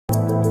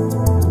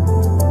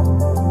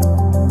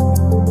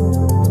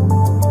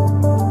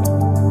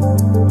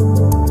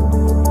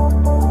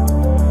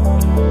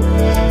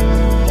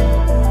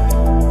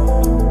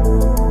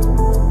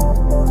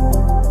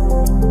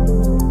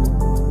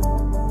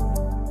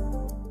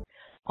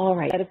All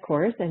right, of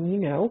course, and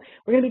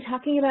we're going to be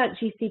talking about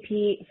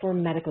GCP for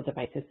medical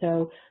devices.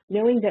 So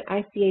knowing that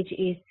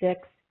ICH E6,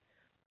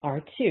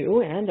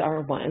 R2, and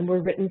R1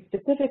 were written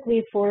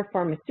specifically for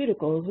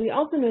pharmaceuticals, we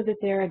also know that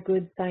they're a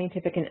good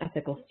scientific and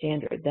ethical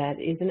standard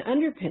that is an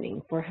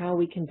underpinning for how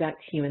we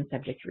conduct human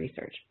subject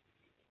research.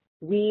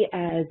 We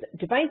as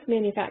device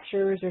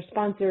manufacturers or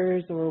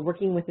sponsors or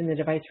working within the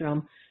device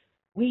realm,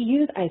 we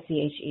use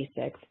ICH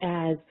E6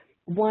 as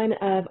one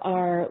of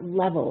our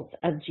levels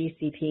of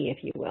GCP,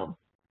 if you will.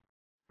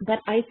 But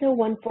ISO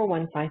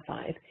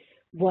 14155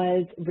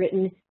 was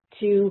written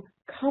to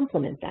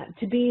complement that,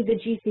 to be the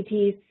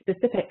GCP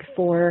specific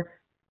for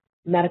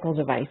medical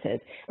devices.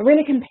 And we're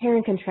going to compare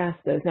and contrast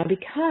those. Now,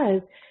 because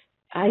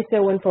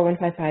ISO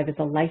 14155 is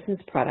a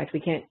licensed product,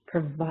 we can't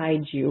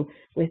provide you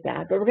with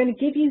that, but we're going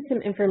to give you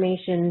some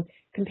information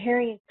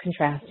comparing and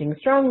contrasting,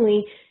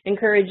 strongly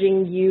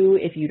encouraging you,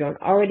 if you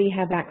don't already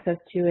have access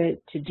to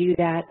it, to do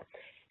that.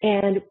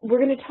 And we're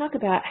going to talk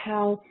about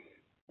how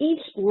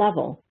each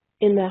level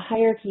in the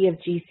hierarchy of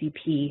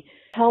GCP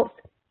helps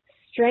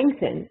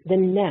strengthen the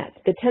net,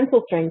 the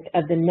tensile strength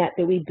of the net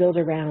that we build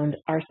around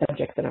our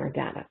subjects and our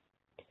data.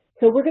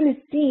 So we're going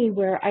to see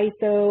where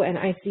ISO and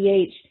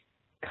ICH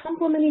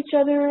complement each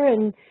other,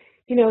 and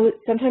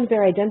sometimes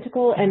they're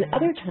identical, and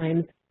other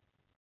times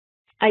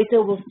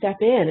ISO will step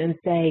in and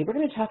say, we're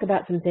going to talk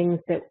about some things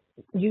that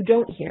you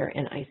don't hear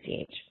in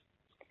ICH.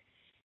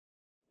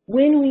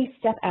 When we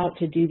step out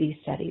to do these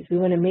studies, we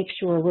want to make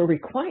sure we're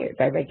required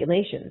by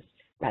regulations,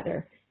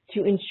 rather,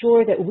 to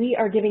ensure that we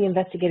are giving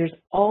investigators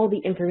all the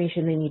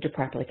information they need to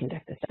properly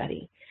conduct the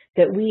study,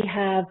 that we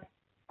have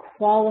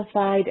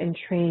qualified and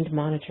trained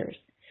monitors.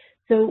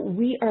 So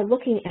we are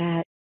looking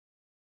at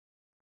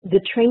the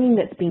training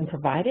that's being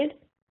provided,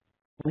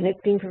 when it's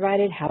being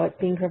provided, how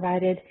it's being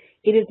provided.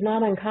 It is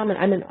not uncommon.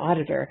 I'm an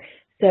auditor,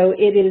 so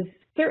it is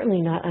certainly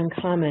not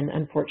uncommon,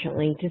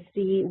 unfortunately, to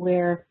see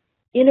where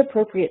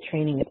inappropriate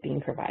training is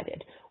being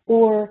provided,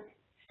 or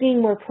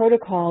seeing where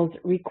protocols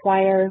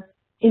require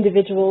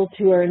individuals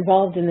who are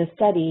involved in the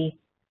study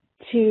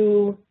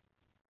to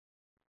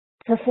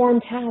perform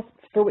tasks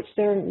for which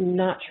they're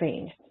not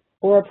trained,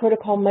 or a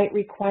protocol might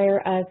require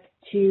us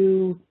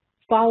to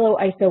follow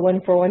ISO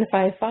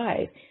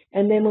 14155,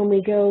 and then when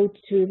we go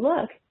to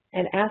look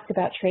and ask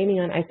about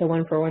training on ISO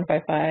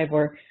 14155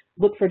 or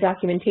look for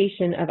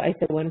documentation of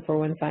ISO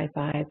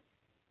 14155,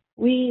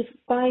 we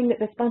find that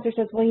the sponsor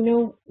says,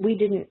 well, we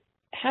didn't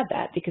have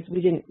that because we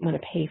didn't want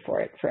to pay for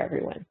it for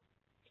everyone.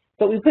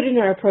 But we put it in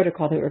our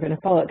protocol that we're going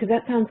to follow it because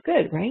that sounds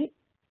good, right?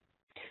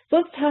 So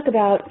let's talk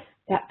about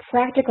that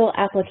practical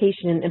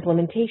application and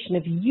implementation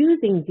of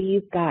using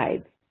these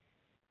guides.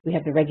 We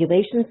have the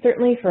regulations,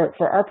 certainly, for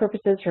our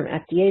purposes from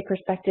FDA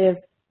perspective,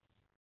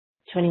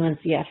 21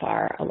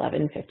 CFR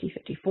 11, 50,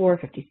 54,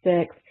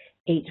 56,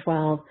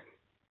 812.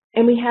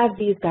 And we have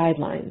these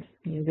guidelines.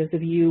 Those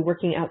of you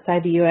working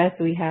outside the U.S.,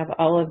 we have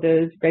all of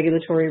those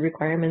regulatory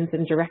requirements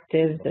and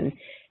directives and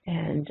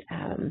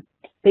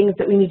things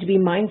that we need to be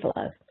mindful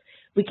of.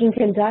 We can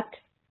conduct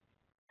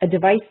a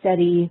device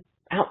study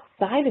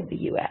outside of the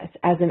U.S.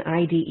 as an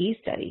IDE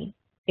study,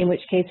 in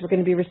which case we're going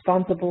to be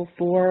responsible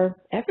for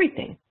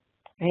everything,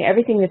 right?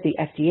 Everything that the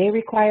FDA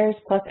requires,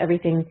 plus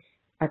everything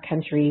our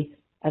country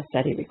of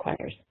study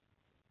requires.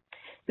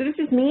 So this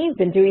is me. I've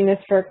been doing this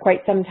for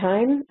quite some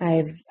time.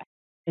 I've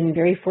been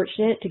very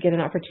fortunate to get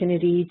an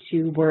opportunity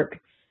to work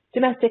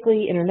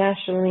domestically,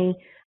 internationally,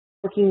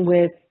 working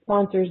with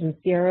sponsors and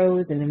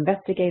CROs and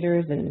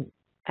investigators and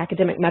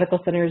academic medical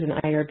centers and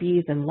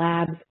IRBs and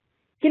labs,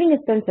 getting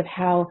a sense of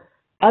how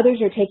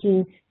others are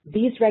taking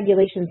these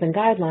regulations and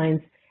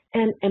guidelines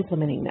and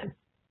implementing them.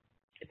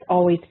 It's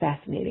always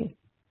fascinating.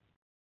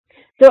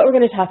 So what we're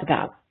going to talk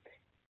about,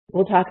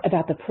 we'll talk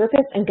about the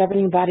purpose and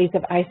governing bodies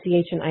of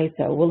ICH and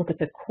ISO. We'll look at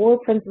the core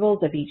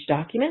principles of each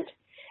document,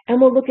 and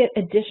we'll look at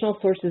additional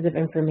sources of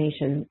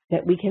information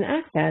that we can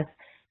access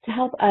to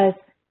help us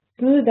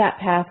smooth that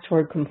path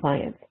toward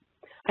compliance.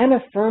 I'm a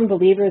firm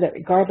believer that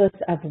regardless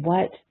of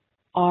what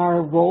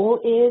our role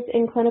is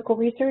in clinical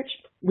research,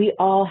 we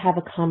all have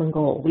a common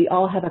goal. We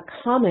all have a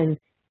common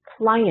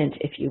client,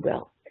 if you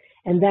will,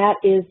 and that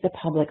is the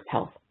public's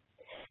health.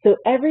 So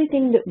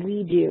everything that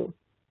we do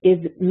is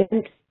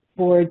meant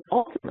for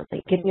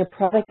ultimately getting a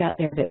product out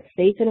there that's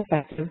safe and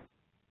effective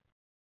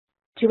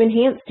to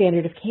enhance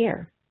standard of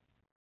care.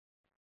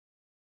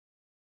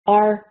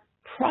 Our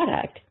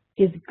product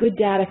is good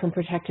data from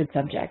protected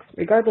subjects,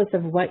 regardless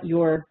of what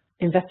your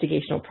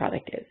investigational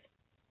product is.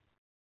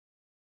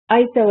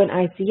 ISO and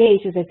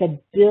ICH, as I said,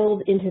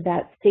 build into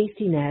that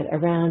safety net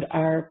around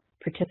our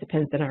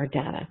participants and our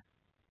data.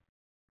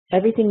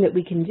 Everything that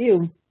we can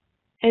do,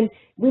 and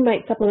we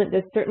might supplement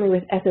this certainly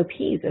with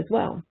SOPs as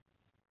well,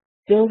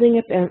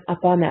 building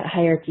up on that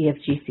hierarchy of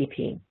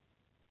GCP.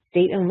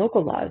 State and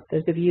local laws,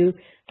 those of you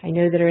I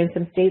know that are in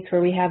some states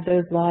where we have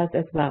those laws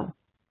as well.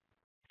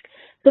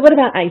 So what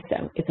about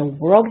ISO? It's a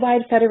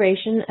worldwide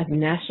federation of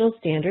national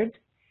standards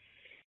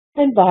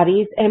and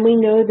bodies, and we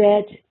know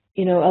that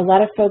a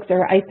lot of folks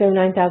are ISO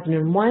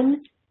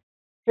 9001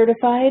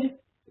 certified,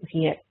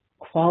 looking at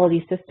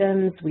quality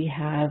systems. We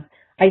have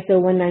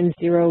ISO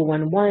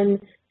 19011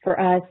 for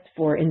us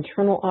for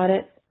internal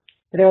audits.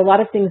 There are a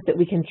lot of things that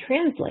we can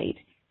translate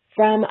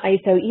from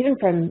ISO, even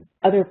from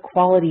other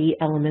quality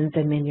elements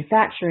in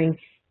manufacturing,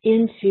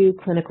 into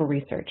clinical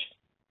research.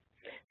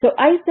 So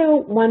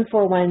ISO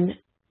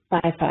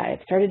 14155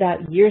 started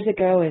out years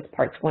ago as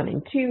parts 1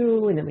 and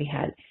 2, and then we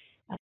had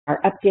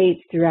our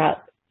updates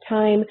throughout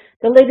time.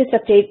 The latest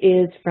update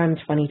is from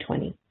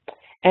 2020,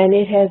 and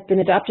it has been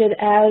adopted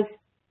as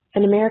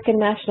an American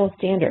national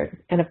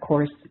standard, and of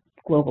course,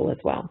 global as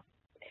well.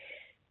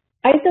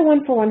 ISO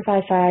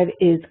 14155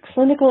 is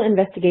clinical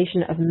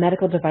investigation of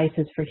medical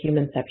devices for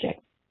human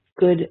subjects,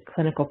 good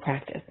clinical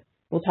practice.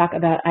 We'll talk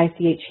about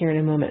ICH here in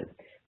a moment.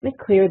 Let me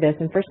clear this,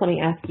 and first let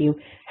me ask you,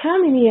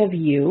 how many of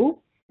you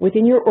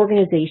within your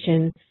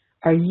organization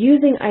are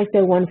using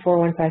ISO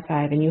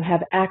 14155 and you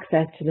have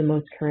access to the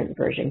most current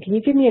version? Can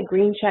you give me a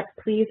green check,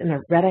 please, and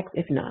a red X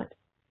if not?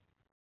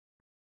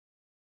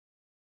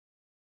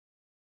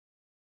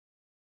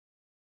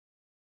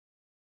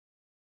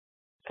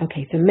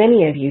 Okay, so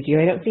many of you do.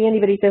 I don't see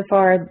anybody so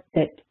far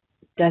that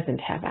doesn't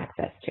have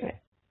access to it.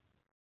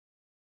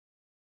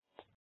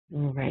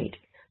 All right,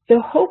 so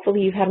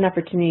hopefully you've had an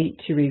opportunity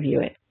to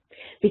review it,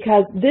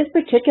 because this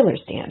particular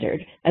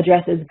standard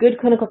addresses good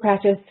clinical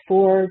practice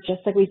for, just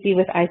like we see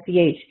with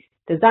ICH,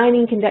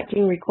 designing,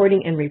 conducting,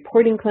 recording, and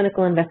reporting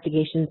clinical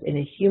investigations in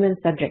a human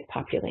subject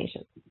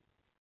population.